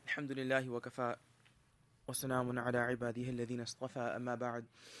الحمد لله وكفى وسلام على عباده الذين اصطفى أما بعد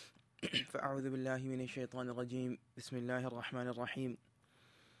فأعوذ بالله من الشيطان الرجيم بسم الله الرحمن الرحيم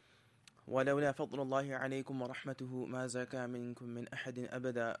ولولا فضل الله عليكم ورحمته ما زكى منكم من أحد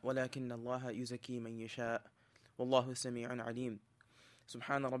أبدا ولكن الله يزكي من يشاء والله سميع عليم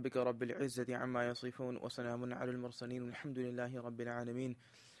سبحان ربك رب العزة عما يصفون وسلام على المرسلين والحمد لله رب العالمين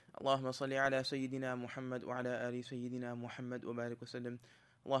اللهم صل على سيدنا محمد وعلى آل سيدنا محمد وبارك وسلم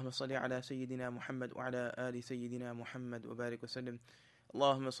اللهم صل على سيدنا محمد وعلى آل سيدنا محمد وبارك وسلم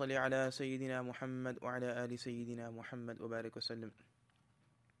اللهم صل على سيدنا محمد وعلى آل سيدنا محمد وبارك وسلم.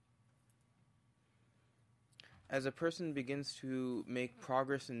 As a person begins to make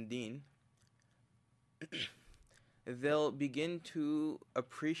progress in deen, they'll begin to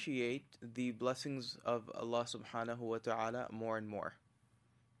appreciate the blessings of Allah subhanahu wa ta'ala more and more.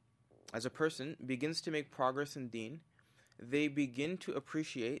 As a person begins to make progress in deen, they begin to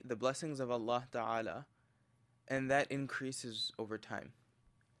appreciate the blessings of Allah ta'ala, and that increases over time.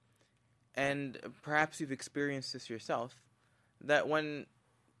 And perhaps you've experienced this yourself, that when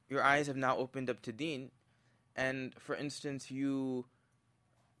your eyes have now opened up to deen, and for instance you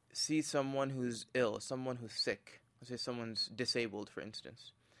see someone who's ill, someone who's sick, let's say someone's disabled for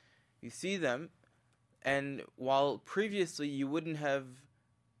instance, you see them, and while previously you wouldn't have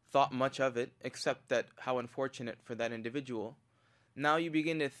thought much of it, except that how unfortunate for that individual, now you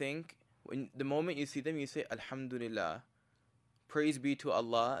begin to think, when the moment you see them, you say, Alhamdulillah, praise be to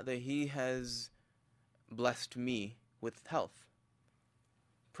Allah that He has blessed me with health.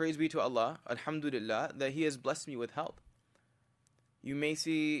 Praise be to Allah, Alhamdulillah, that He has blessed me with health. You may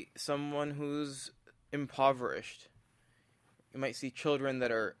see someone who's impoverished. You might see children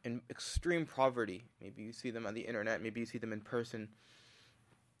that are in extreme poverty. Maybe you see them on the internet, maybe you see them in person.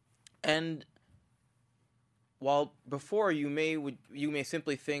 And while before you may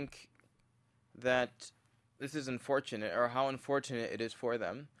simply think that this is unfortunate or how unfortunate it is for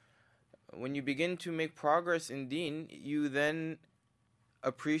them, when you begin to make progress in deen, you then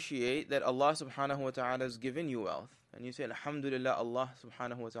appreciate that Allah subhanahu wa ta'ala has given you wealth. And you say, Alhamdulillah, Allah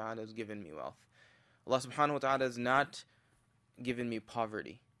subhanahu wa ta'ala has given me wealth. Allah subhanahu wa ta'ala has not given me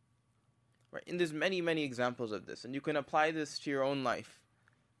poverty. Right? And there's many, many examples of this. And you can apply this to your own life.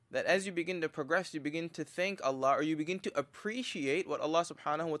 That as you begin to progress, you begin to thank Allah, or you begin to appreciate what Allah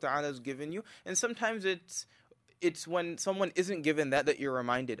subhanahu wa ta'ala has given you. And sometimes it's when someone isn't given that you're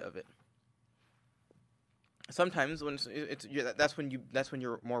reminded of it. Sometimes that's when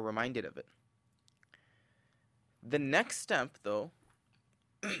you're more reminded of it. The next step, though,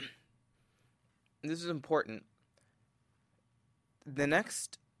 and this is important, the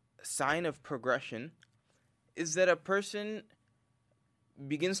next sign of progression is that a person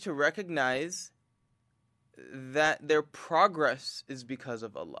begins to recognize that their progress is because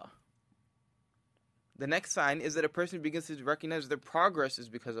of Allah. The next sign is that a person begins to recognize their progress is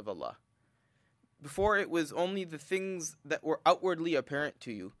because of Allah. Before, it was only the things that were outwardly apparent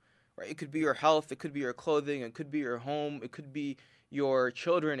to you. Right? It could be your health, it could be your clothing, it could be your home, it could be your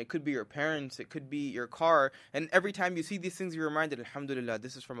children, it could be your parents, it could be your car. And every time you see these things, you're reminded, Alhamdulillah,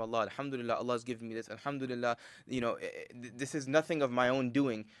 this is from Allah. Alhamdulillah, Allah has given me this. Alhamdulillah, this is nothing of my own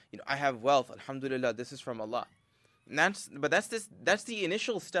doing. I have wealth. Alhamdulillah, this is from Allah. And that's the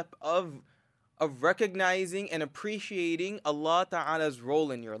initial step of recognizing and appreciating Allah Ta'ala's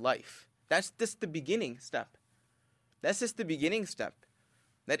role in your life. That's just the beginning step. That's just the beginning step.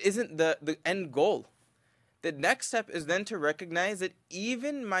 That isn't the end goal. The next step is then to recognize that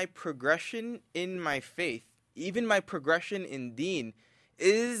even my progression in my faith, even my progression in deen,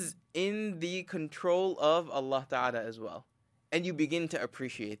 is in the control of Allah Ta'ala as well. And you begin to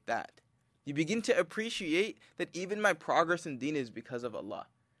appreciate that. You begin to appreciate that even my progress in deen is because of Allah.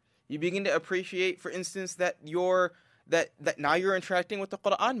 You begin to appreciate, for instance, that now you're interacting with the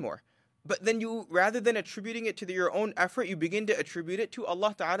Quran more. But then you, rather than attributing it to your own effort, you begin to attribute it to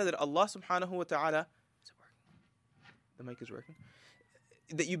Allah Ta'ala, that Allah subhanahu wa ta'ala, is it working? The mic is working?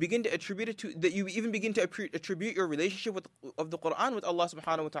 That you begin to attribute it to, that you even begin to attribute your relationship of the Quran with Allah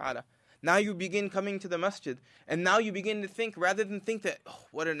subhanahu wa ta'ala. Now you begin coming to the masjid, and now you begin to think, rather than think that,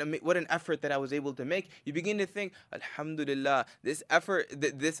 what an effort that I was able to make, you begin to think, Alhamdulillah, this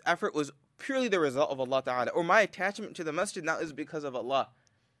effort was purely the result of Allah Ta'ala, or my attachment to the masjid now is because of Allah.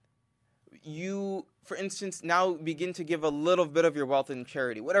 You, for instance, now begin to give a little bit of your wealth in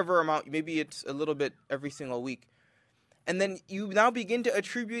charity, whatever amount, maybe it's a little bit every single week. And then you now begin to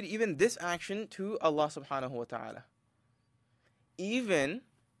attribute even this action to Allah subhanahu wa ta'ala. Even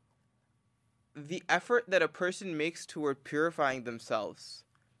the effort that a person makes toward purifying themselves,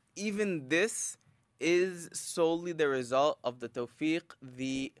 even this is solely the result of the tawfiq,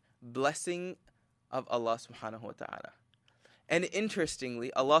 the blessing of Allah subhanahu wa ta'ala. And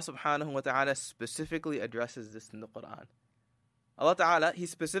interestingly, Allah subhanahu wa ta'ala specifically addresses this in the Quran. Allah ta'ala, He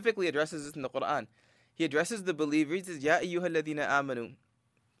specifically addresses this in the Quran. He addresses the believers as Ya ayyuha alladhina amanu,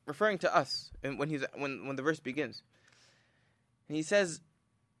 referring to us when the verse begins. And He says,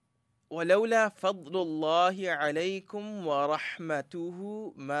 وَلَوْلَا فَضْلُ اللَّهِ عَلَيْكُمْ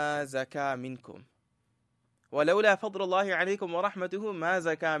وَرَحْمَتُهُ مَا زَكَى مِنْكُمْ. وَلَوْلَا فَضْلُ اللَّهِ عَلَيْكُمْ وَرَحْمَتُهُ مَا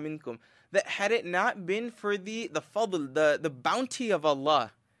زَكَى مِنْكُمْ. That had it not been for the fadl, the bounty of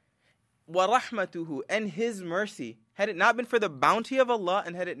Allah, وَرَحْمَتُهُ, and His mercy, had it not been for the bounty of Allah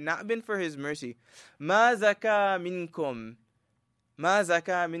and had it not been for His mercy, مَا زَكَى مِنْكُمْ, مَا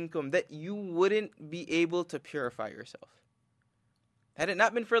زَكَى مِنْكُمْ, that you wouldn't be able to purify yourself. Had it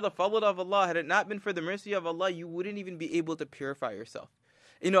not been for the fadl of Allah, had it not been for the mercy of Allah, you wouldn't even be able to purify yourself.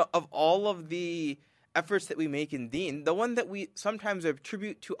 Of all of the efforts that we make in deen, the one that we sometimes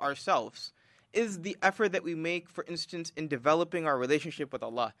attribute to ourselves is the effort that we make, for instance, in developing our relationship with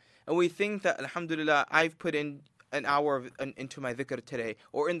Allah. And we think that, alhamdulillah, I've put in an hour into my dhikr today,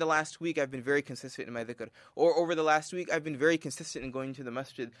 or in the last week I've been very consistent in my dhikr, or over the last week I've been very consistent in going to the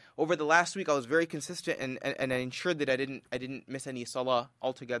masjid, over the last week I was very consistent and I ensured that I didn't miss any salah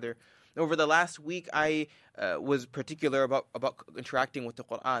altogether. Over the last week I was particular about interacting with the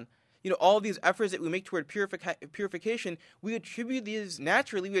Quran. All these efforts that we make toward purification, we attribute these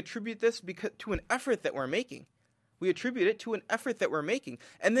naturally. We attribute this to an effort that we're making. We attribute it to an effort that we're making.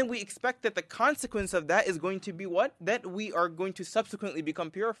 And then we expect that the consequence of that is going to be what? That we are going to subsequently become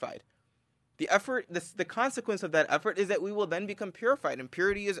purified. The consequence of that effort is that we will then become purified, and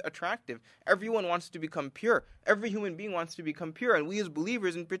purity is attractive. Everyone wants to become pure. Every human being wants to become pure, and we as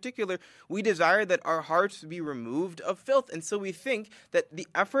believers in particular, we desire that our hearts be removed of filth. And so we think that the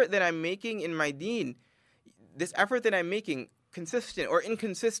effort that I'm making in my deen, this effort that I'm making, consistent or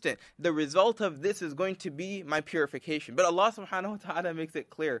inconsistent, the result of this is going to be my purification. But Allah subhanahu wa ta'ala makes it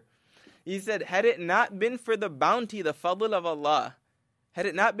clear. He said, had it not been for the bounty, the fadl of Allah, had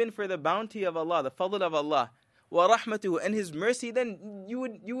it not been for the bounty of Allah, the fadl of Allah, wa rahmatuhu, and His mercy, then you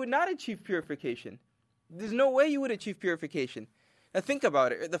would not achieve purification. There's no way you would achieve purification. Now think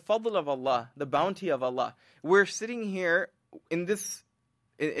about it. The fadl of Allah, the bounty of Allah. We're sitting here in this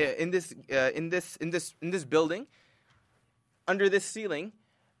building, under this ceiling,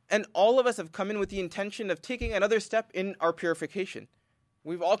 and all of us have come in with the intention of taking another step in our purification.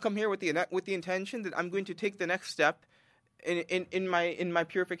 We've all come here with the intention that I'm going to take the next step in my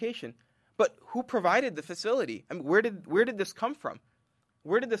purification. But who provided the facility? I mean, where did this come from?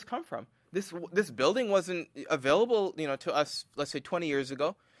 Where did this come from? This building wasn't available, to us, let's say 20 years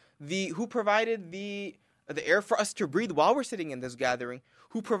ago. Who provided the air for us to breathe while we're sitting in this gathering?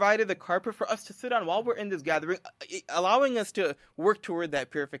 Who provided the carpet for us to sit on while we're in this gathering, allowing us to work toward that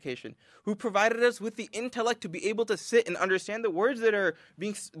purification? Who provided us with the intellect to be able to sit and understand the words that are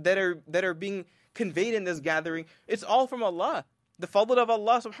being conveyed in this gathering? It's all from Allah. The fadl of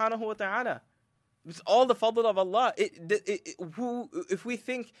Allah subhanahu wa ta'ala. It's all the fadl of Allah. If we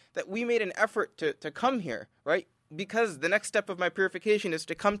think that we made an effort to come here, right? Because the next step of my purification is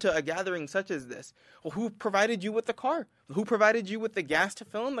to come to a gathering such as this. Well, who provided you with the car? Who provided you with the gas to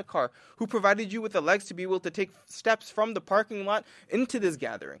fill in the car? Who provided you with the legs to be able to take steps from the parking lot into this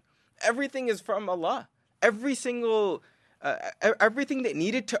gathering? Everything is from Allah. Everything that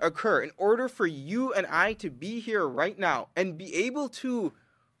needed to occur in order for you and I to be here right now and be able to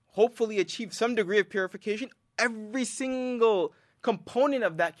hopefully achieve some degree of purification, every single component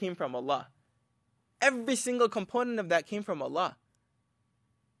of that came from Allah. Every single component of that came from Allah.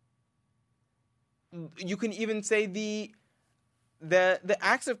 You can even say the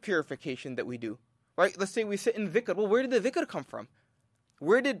acts of purification that we do, right? Let's say we sit in dhikr. Well, where did the dhikr come from?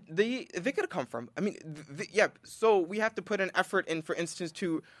 Where did the dhikr come from? I mean, so we have to put an effort in, for instance,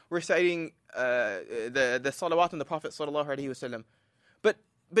 to reciting the salawat on the Prophet sallallahu alaihi wasallam.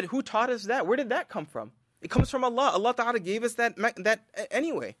 But who taught us that? Where did that come from? It comes from Allah. Allah Ta'ala gave us that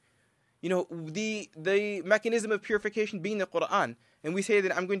anyway. The mechanism of purification being the Quran. And we say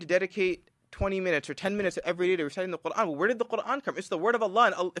that I'm going to dedicate 20 minutes or 10 minutes every day to reciting the Quran. Well, where did the Quran come? It's the word of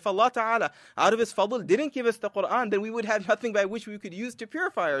Allah. And if Allah Ta'ala, out of His fadl, didn't give us the Quran, then we would have nothing by which we could use to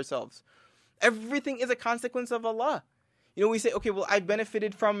purify ourselves. Everything is a consequence of Allah. We say, okay, well, I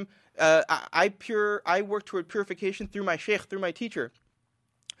benefited from, I worked toward purification through my shaykh, through my teacher.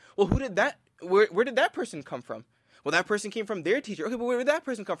 Well, where did that person come from? Well, that person came from their teacher. Okay, but where did that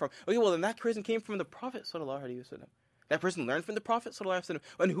person come from? Okay, well, then that person came from the Prophet sallallahu alaihi wasallam. That person learned from the Prophet sallallahu alaihi wasallam.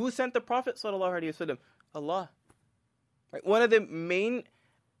 And who sent the Prophet sallallahu alaihi wasallam? Allah. Right? One of the main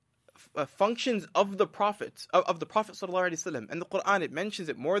functions of the prophets, of the Prophet ﷺ. And the Quran, it mentions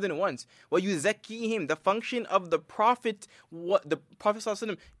it more than once. وَيُزَكِّيهِمْ, the function of the Prophet, what the Prophet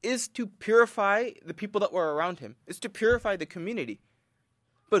ﷺ is to purify the people that were around him, is to purify the community.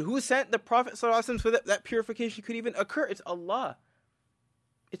 But who sent the Prophet ﷺ so that that purification could even occur? It's Allah.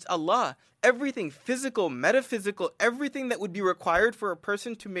 It's Allah. Everything, physical, metaphysical, everything that would be required for a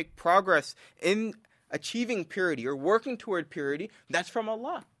person to make progress in achieving purity or working toward purity, that's from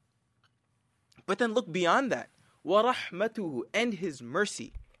Allah. But then look beyond that. وَرَحْمَتُهُ, and His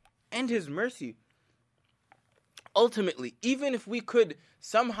mercy. And His mercy. Ultimately, even if we could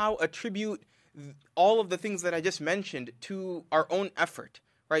somehow attribute all of the things that I just mentioned to our own effort,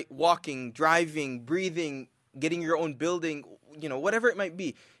 right? Walking, driving, breathing, getting your own building, whatever it might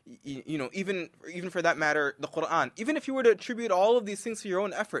be, even for that matter, the Quran. Even if you were to attribute all of these things to your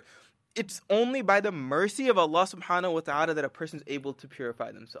own effort, it's only by the mercy of Allah subhanahu wa ta'ala that a person is able to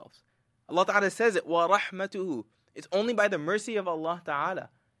purify themselves. Allah ta'ala says it, وَرَحْمَتُهُ. It's only by the mercy of Allah ta'ala.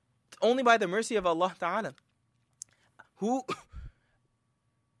 It's only by the mercy of Allah ta'ala. Who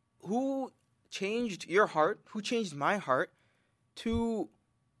changed your heart, who changed my heart to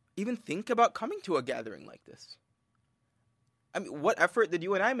even think about coming to a gathering like this? I mean, what effort did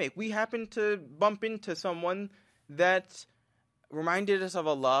you and I make? We happened to bump into someone that reminded us of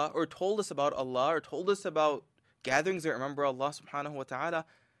Allah, or told us about Allah, or told us about gatherings that remember Allah subhanahu wa ta'ala,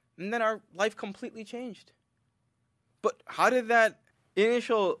 and then our life completely changed. But how did that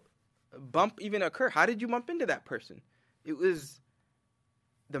initial bump even occur? How did you bump into that person? It was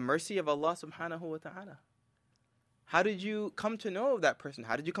the mercy of Allah subhanahu wa ta'ala. How did you come to know of that person?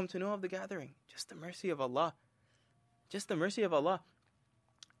 How did you come to know of the gathering? Just the mercy of Allah. Just the mercy of Allah.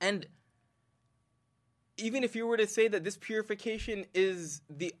 And even if you were to say that this purification is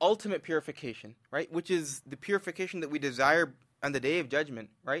the ultimate purification, right? Which is the purification that we desire on the Day of Judgment,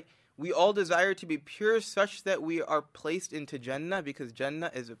 right? We all desire to be pure such that we are placed into Jannah, because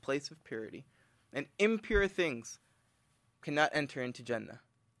Jannah is a place of purity. And impure things cannot enter into Jannah.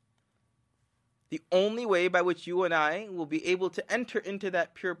 The only way by which you and I will be able to enter into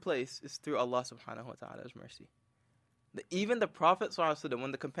that pure place is through Allah subhanahu wa ta'ala's mercy. Even the Prophet ﷺ,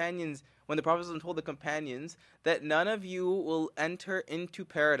 when the Prophet ﷺ told the companions that none of you will enter into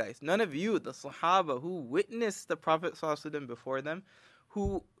paradise, none of you, the Sahaba who witnessed the Prophet ﷺ before them,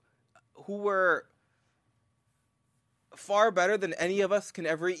 who were far better than any of us can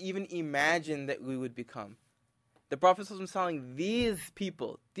ever even imagine that we would become. The Prophet ﷺ was telling these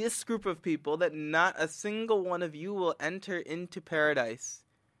people, this group of people, that not a single one of you will enter into paradise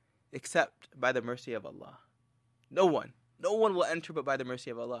except by the mercy of Allah. No one will enter but by the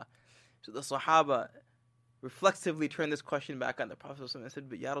mercy of Allah. So the Sahaba reflexively turned this question back on the Prophet ﷺ and said,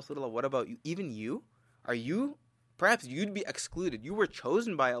 but Ya Rasulullah, what about you? Even you? Perhaps you'd be excluded. You were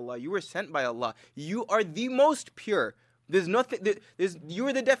chosen by Allah. You were sent by Allah. You are the most pure. You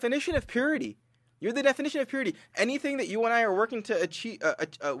are the definition of purity. You're the definition of purity. Anything that you and I are working to achieve,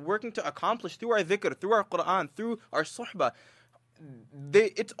 working to accomplish through our dhikr, through our Quran, through our suhbah,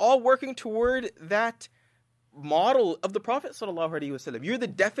 it's all working toward that model of the Prophet ﷺ. You're the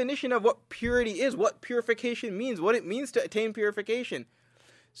definition of what purity is, what purification means, what it means to attain purification.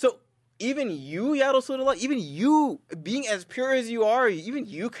 So even you, Ya Rasulullah, even you, being as pure as you are, even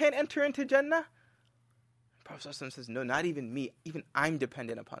you can't enter into Jannah? The Prophet ﷺ says, no, not even me. Even I'm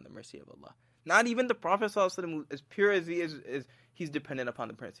dependent upon the mercy of Allah. Not even the Prophet ﷺ, as pure as he is, he's dependent upon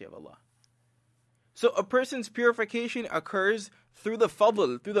the mercy of Allah. So a person's purification occurs through the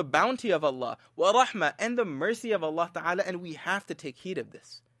fadl, through the bounty of Allah, wa rahmah, and the mercy of Allah Ta'ala, and we have to take heed of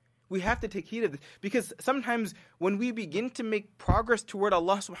this. We have to take heed of this, because sometimes when we begin to make progress toward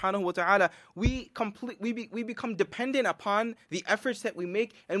Allah Subhanahu wa Ta'ala, we become dependent upon the efforts that we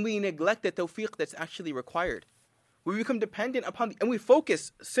make, and we neglect the tawfiq that's actually required. We become dependent upon, and we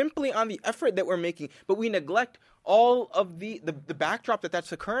focus simply on the effort that we're making, but we neglect all of the backdrop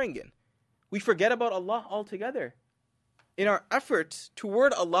that's occurring in. We forget about Allah altogether. In our efforts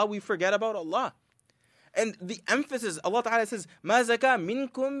toward Allah, we forget about Allah. And the emphasis, Allah Ta'ala says, مَا زَكَى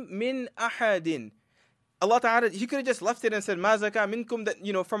مِنْكُمْ مِنْ أَحَدٍ. Allah Ta'ala, He could have just left it and said, مَا زَكَى مِنْكُمْ, that,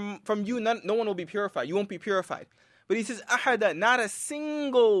 from you, no one will be purified. You won't be purified. But He says, أَحَدًا, not a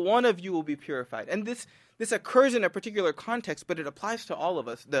single one of you will be purified. And this occurs in a particular context, but it applies to all of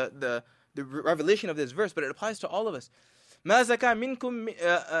us. The revelation of this verse, but it applies to all of us. مَا زَكَى مِنْكُمْ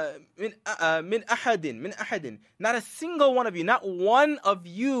مِنْ أَحَدٍ. Not a single one of you, not one of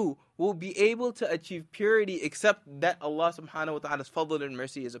you will be able to achieve purity except that Allah subhanahu wa ta'ala's fadl and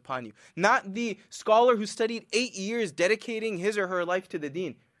mercy is upon you. Not the scholar who studied 8 years dedicating his or her life to the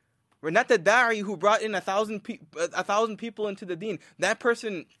deen. Or not the da'i who brought in 1,000 people into the deen. That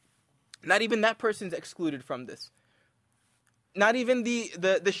person Not even that person's excluded from this. Not even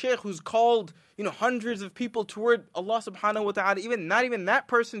the sheikh who's called, hundreds of people toward Allah subhanahu wa ta'ala, not even that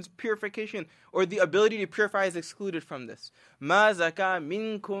person's purification or the ability to purify is excluded from this. مَا زَكَى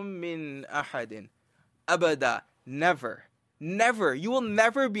مِنْكُمْ مِنْ أَحَدٍ أَبَدًا. Never. Never. You will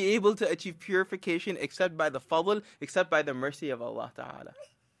never be able to achieve purification except by the fadl, except by the mercy of Allah ta'ala.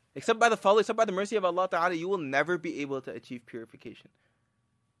 Except by the fadl, except by the mercy of Allah ta'ala, you will never be able to achieve purification.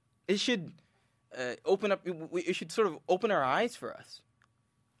 It should it should sort of open our eyes for us.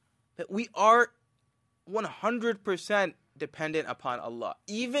 That we are 100% dependent upon Allah.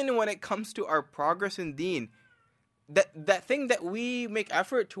 Even when it comes to our progress in deen, that thing that we make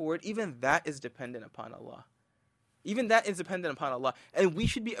effort toward, even that is dependent upon Allah. Even that is dependent upon Allah. And we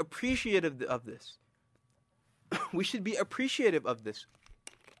should be appreciative of this. We should be appreciative of this.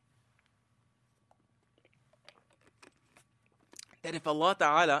 That if Allah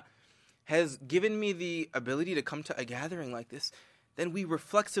Ta'ala has given me the ability to come to a gathering like this, then we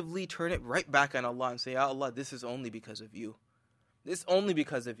reflexively turn it right back on Allah and say, Ya Allah, this is only because of you. This is only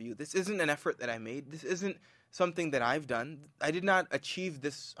because of you. This isn't an effort that I made. This isn't something that I've done. I did not achieve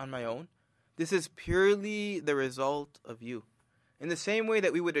this on my own. This is purely the result of you. In the same way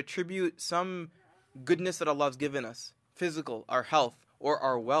that we would attribute some goodness that Allah has given us, physical, our health, or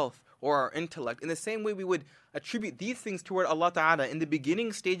our wealth, or our intellect, in the same way we would attribute these things toward Allah Ta'ala in the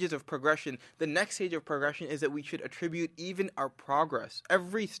beginning stages of progression. The next stage of progression is that we should attribute even our progress,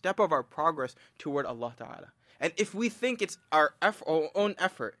 every step of our progress, toward Allah Ta'ala. And if we think it's our own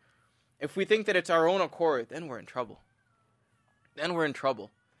effort, if we think that it's our own accord, then we're in trouble. Then we're in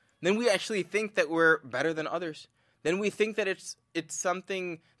trouble. Then we actually think that we're better than others. Then we think that it's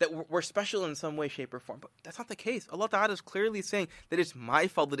something that we're special in some way, shape, or form. But that's not the case. Allah Ta'ala is clearly saying that it's my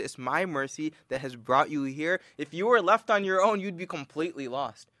fault, that it's my mercy that has brought you here. If you were left on your own, you'd be completely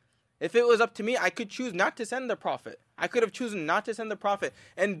lost. If it was up to me, I could choose not to send the Prophet. I could have chosen not to send the Prophet.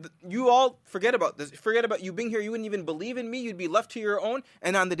 And you all forget about this. Forget about you being here. You wouldn't even believe in me. You'd be left to your own.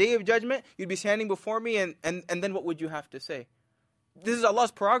 And on the day of judgment, you'd be standing before me. And then what would you have to say? This is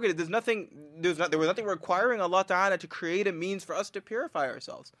Allah's prerogative. There was nothing requiring Allah Ta'ala to create a means for us to purify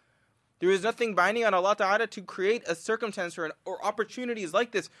ourselves. There is nothing binding on Allah Ta'ala to create a circumstance or opportunities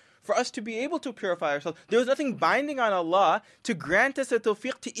like this for us to be able to purify ourselves. There was nothing binding on Allah to grant us a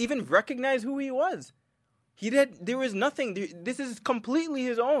tawfiq to even recognize who He was. There was nothing. This is completely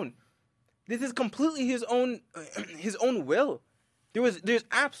His own. This is completely His own will. There's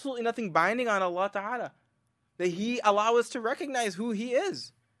absolutely nothing binding on Allah Ta'ala that He allow us to recognize who He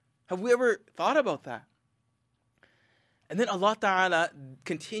is. Have we ever thought about that? And then Allah Ta'ala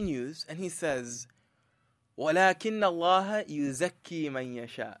continues and He says, وَلَكِنَّ اللَّهَ يُزَكِّي مَنْ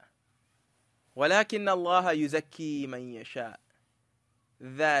يَشَاءُ. وَلَكِنَّ اللَّهَ يُزَكِّي مَنْ يَشَاءُ.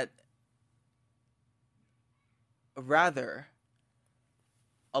 That rather,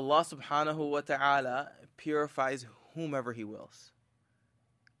 Allah Subhanahu wa Ta'ala purifies whomever He wills.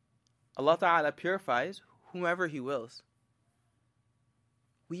 Allah Ta'ala purifies whomever He wills.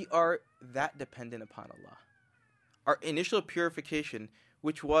 We are that dependent upon Allah. Our initial purification,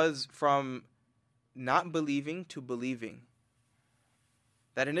 which was from not believing to believing,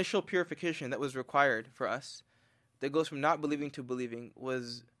 that initial purification that was required for us, that goes from not believing to believing,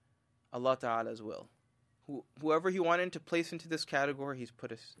 was Allah Ta'ala's will. Whoever He wanted to place into this category, He's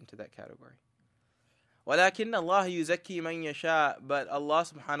put us into that category. وَلَكِنَّ اللَّهَ يُزَكِّي مَنْ يَشَاءُ. But Allah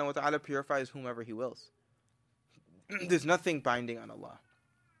Subhanahu wa Ta'ala purifies whomever He wills. There's nothing binding on Allah.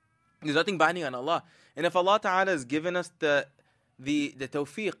 There's nothing binding on Allah. And if Allah Ta'ala has given us the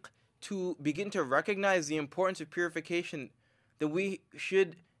tawfiq to begin to recognize the importance of purification, then we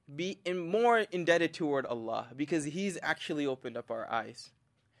should be more indebted toward Allah, because He's actually opened up our eyes.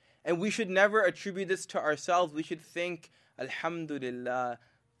 And we should never attribute this to ourselves. We should think, Alhamdulillah,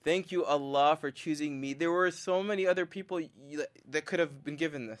 thank you Allah for choosing me. There were so many other people that could have been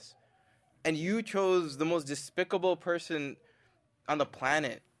given this. And you chose the most despicable person on the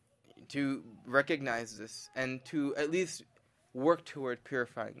planet to recognize this and to at least work toward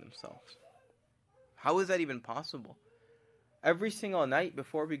purifying themselves. How is that even possible? Every single night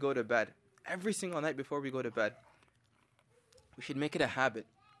before we go to bed, we should make it a habit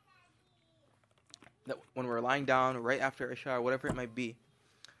that when we're lying down, right after Isha, or whatever it might be,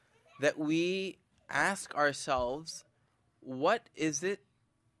 that we ask ourselves, why is it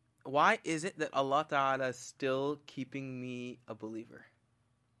that Allah Ta'ala is still keeping me a believer?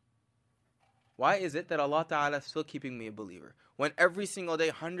 Why is it that Allah Ta'ala is still keeping me a believer? When every single day,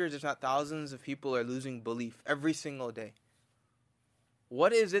 hundreds if not thousands of people are losing belief every single day.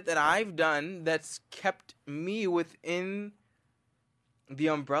 What is it that I've done that's kept me within the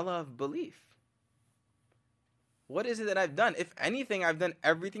umbrella of belief? What is it that I've done? If anything, I've done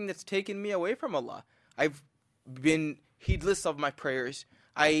everything that's taken me away from Allah. I've been heedless of my prayers.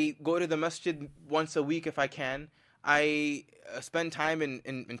 I go to the masjid once a week if I can. I spend time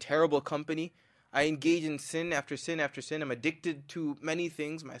in terrible company. I engage in sin after sin after sin. I'm addicted to many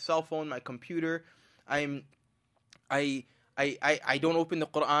things, my cell phone, my computer. I don't open the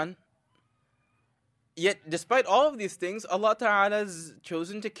Quran. Yet, despite all of these things, Allah Ta'ala has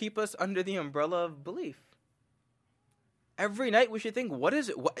chosen to keep us under the umbrella of belief. Every night we should think, what is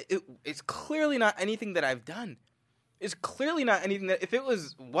it? It's clearly not anything that I've done. It's clearly not anything that, if it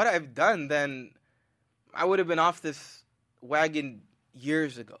was what I've done, then I would have been off this wagon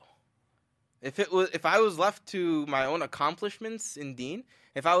years ago. If I was left to my own accomplishments in Deen,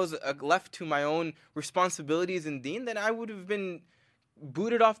 if I was left to my own responsibilities in Deen, then I would have been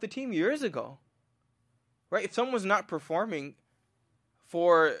booted off the team years ago. Right? If someone was not performing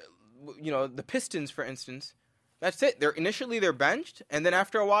for, the Pistons, for instance, that's it. They're benched, and then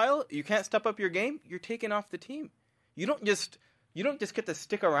after a while, you can't step up your game, you're taken off the team. You don't just get to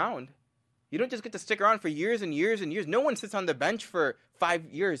stick around. You don't just get to stick around for years and years and years. No one sits on the bench for 5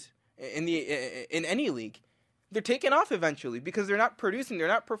 years in any league. They're taken off eventually because they're not producing, they're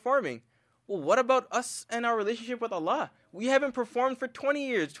not performing. Well, what about us and our relationship with Allah? We haven't performed for 20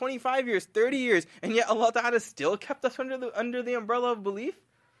 years, 25 years, 30 years, and yet Allah Ta'ala still kept us under the umbrella of belief.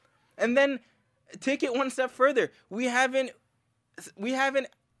 And then take it one step further. We haven't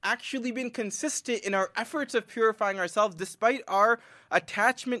actually been consistent in our efforts of purifying ourselves despite our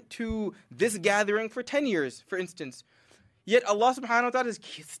attachment to this gathering for 10 years, for instance. Yet Allah subhanahu wa ta'ala is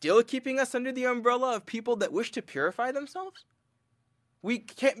still keeping us under the umbrella of people that wish to purify themselves. We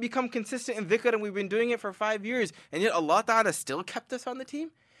can't become consistent in dhikr, and we've been doing it for 5 years, and yet Allah ta'ala still kept us on the team.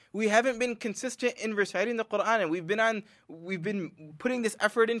 We haven't been consistent in reciting the Quran, and we've been putting this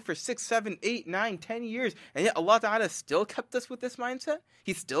effort in for 6, 7, 8, 9, 10 years, and yet Allah Ta'ala still kept us with this mindset.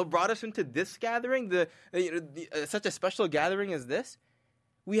 He still brought us into this gathering, such a special gathering as this.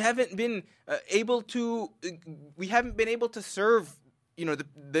 We haven't been able to serve,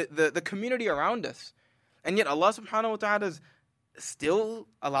 the community around us, and yet Allah Subhanahu wa Ta'ala has still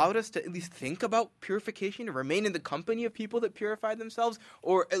allowed us to at least think about purification, to remain in the company of people that purify themselves,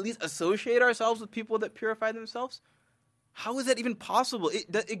 or at least associate ourselves with people that purify themselves. How is that even possible?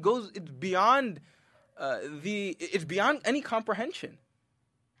 It's beyond any comprehension.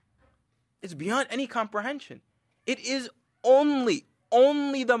 It's beyond any comprehension. It is only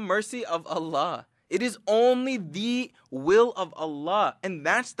the mercy of Allah. It is only the will of Allah, and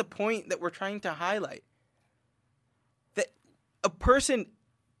that's the point that we're trying to highlight. A person,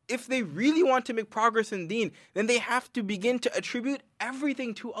 if they really want to make progress in Deen, then they have to begin to attribute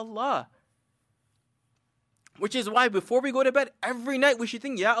everything to Allah. Which is why before we go to bed, every night we should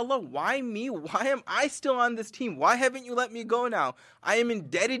think, Ya Allah, why me? Why am I still on this team? Why haven't you let me go now? I am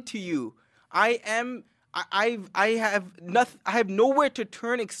indebted to you. I have nowhere to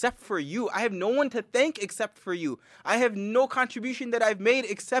turn except for you. I have no one to thank except for you. I have no contribution that I've made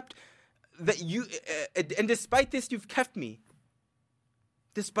except that you, and despite this, you've kept me.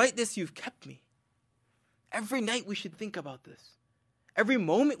 Despite this, you've kept me. Every night we should think about this. Every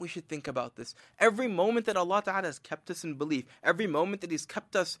moment we should think about this. Every moment that Allah Ta'ala has kept us in belief. Every moment that He's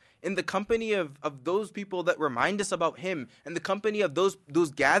kept us in the company of those people that remind us about Him. And the company of those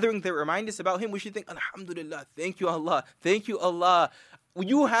gatherings that remind us about Him. We should think, Alhamdulillah, thank you Allah. Thank you Allah.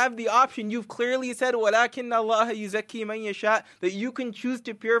 You have the option. You've clearly said, وَلَكِنَّ اللَّهَ يُزَكِّي مَنْ يَشَاءُ, that you can choose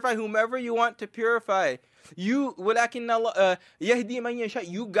to purify whomever you want to purify. You guide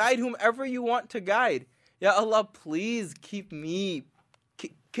whomever you want to guide. Ya Allah, please keep me,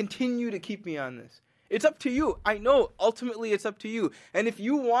 continue to keep me on this. It's up to you. I know, ultimately it's up to you. And if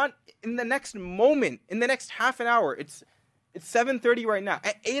you want, in the next moment, in the next half an hour, it's 7:30 right now.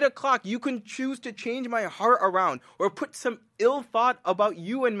 At 8 o'clock, you can choose to change my heart around or put some ill thought about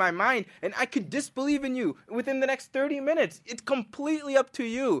you in my mind, and I could disbelieve in you within the next 30 minutes. It's completely up to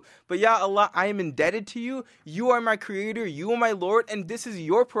you. But Ya Allah, I am indebted to you. You are my creator. You are my Lord, and this is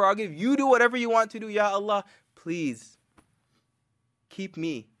your prerogative. You do whatever you want to do. Ya Allah, please keep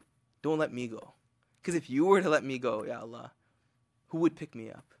me. Don't let me go. Because if you were to let me go, Ya Allah, who would pick me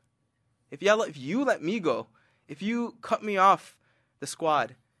up? If Ya Allah, if you let me go, if you cut me off the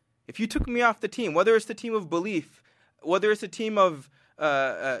squad, if you took me off the team, whether it's the team of belief, whether it's the team of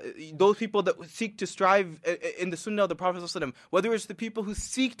those people that seek to strive in the sunnah of the Prophet ﷺ, whether it's the people who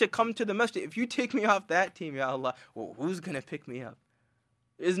seek to come to the masjid, if you take me off that team, Ya Allah, well, who's going to pick me up?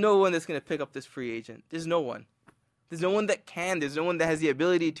 There's no one that's going to pick up this free agent. There's no one. There's no one that can. There's no one that has the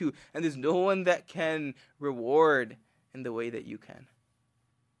ability to. And there's no one that can reward in the way that you can.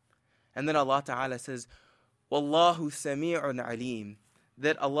 And then Allah Ta'ala says, Wallahu sami'un alim,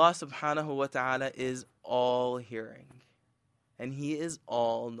 that Allah subhanahu wa ta'ala is all hearing. And He is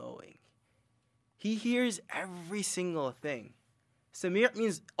all knowing. He hears every single thing. Sami'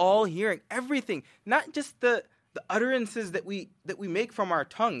 means all hearing, everything. Not just the utterances that we make from our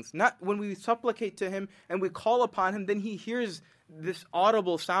tongues. Not when we supplicate to Him and we call upon Him, then He hears this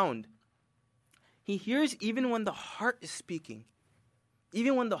audible sound. He hears even when the heart is speaking.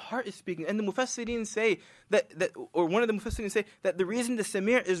 Even when the heart is speaking. And the Mufassirin say or one of the Mufassirin say that the reason the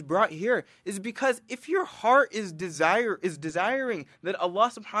Sami' is brought here is because if your heart is desiring that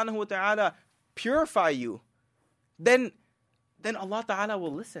Allah subhanahu wa ta'ala purify you, then Allah ta'ala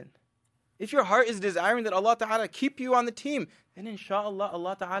will listen. If your heart is desiring that Allah ta'ala keep you on the team, then inshallah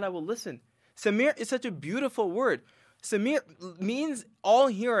Allah ta'ala will listen. Sami' is such a beautiful word. Sami' means all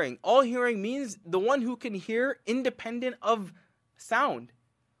hearing. All hearing means the one who can hear independent of sound.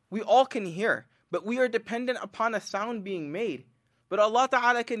 We all can hear, but we are dependent upon a sound being made. But Allah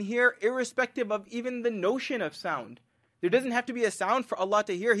Ta'ala can hear irrespective of even the notion of sound. There doesn't have to be a sound for Allah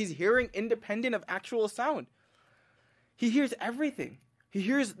to hear. He's hearing independent of actual sound. He hears everything. He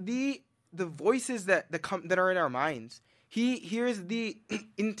hears the voices that are in our minds. He hears the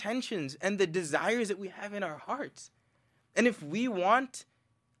intentions and the desires that we have in our hearts. And if we want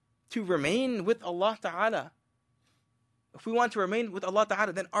to remain with Allah Ta'ala,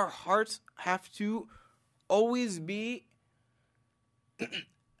 then our hearts have to always be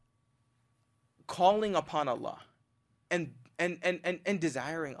calling upon Allah and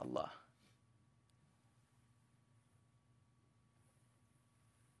desiring Allah.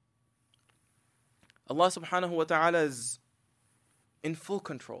 Allah subhanahu wa ta'ala is in full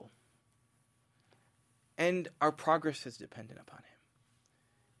control. And our progress is dependent upon Him.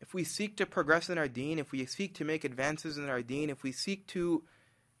 If we seek to progress in our deen, if we seek to make advances in our deen, if we seek to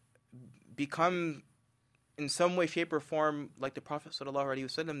become in some way, shape, or form like the Prophet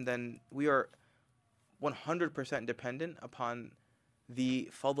ﷺ, then we are 100% dependent upon the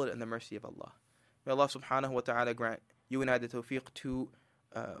fadl and the mercy of Allah. May Allah subhanahu wa ta'ala grant you and I the tawfiq to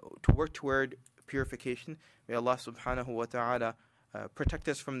work toward purification. May Allah subhanahu wa ta'ala protect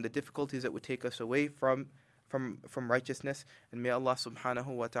us from the difficulties that would take us away from righteousness, and may Allah subhanahu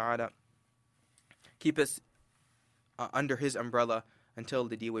wa ta'ala keep us under His umbrella until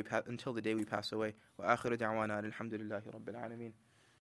the day we pass away. Wa akhiru da'wana alhamdulillahi rabbil alameen.